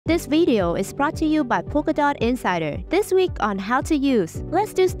This video is brought to you by Polkadot Insider. This week on how to use.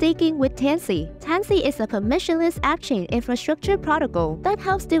 Let's do staking with Tanssi. Tanssi is a permissionless appchain infrastructure protocol that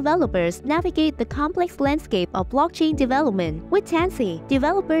helps developers navigate the complex landscape of blockchain development. With Tanssi,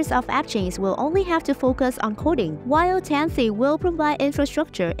 developers of appchains will only have to focus on coding, while Tanssi will provide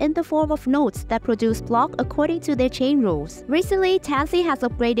infrastructure in the form of nodes that produce blocks according to their chain rules. Recently, Tanssi has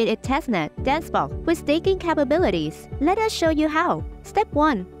upgraded its testnet, DanceBox, with staking capabilities. Let us show you how. Step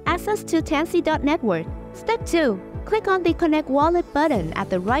 1. Access to Tanssi Network. Step 2. Click on the Connect Wallet button at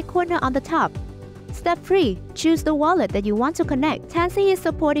the right corner on the top. Step 3. Choose the wallet that you want to connect. Tanssi is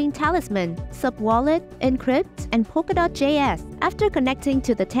supporting Talisman, Subwallet, Encrypt, and Polkadot.js. After connecting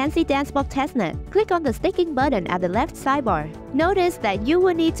to the Tanssi DanceBox testnet, click on the staking button at the left sidebar. Notice that you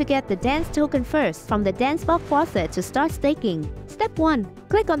will need to get the Dance token first from the DanceBox faucet to start staking. Step 1.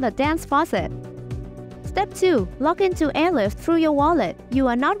 Click on the Dance faucet. Step 2. Log into Airlift through your wallet. You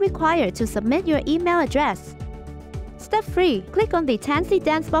are not required to submit your email address. Step 3. Click on the Tanssi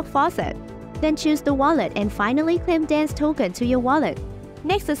DanceBox faucet. Then choose the wallet and finally claim Dance token to your wallet.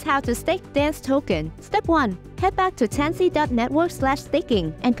 Next is how to stake Dance token. Step 1. Head back to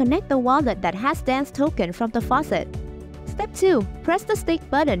tanssi.network/staking and connect the wallet that has Dance token from the faucet. Step 2. Press the stake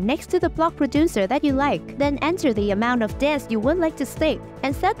button next to the block producer that you like. Then enter the amount of Dance you would like to stake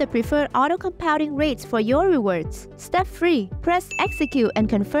and set the preferred auto-compounding rates for your rewards. Step 3. Press execute and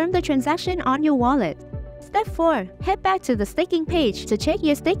confirm the transaction on your wallet. Step 4. Head back to the staking page to check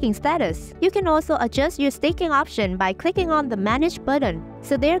your staking status. You can also adjust your staking option by clicking on the Manage button.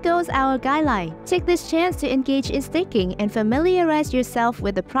 So there goes our guideline. Take this chance to engage in staking and familiarize yourself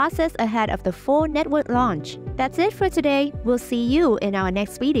with the process ahead of the full network launch. That's it for today. We'll see you in our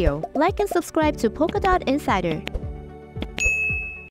next video. Like and subscribe to Polkadot Insider.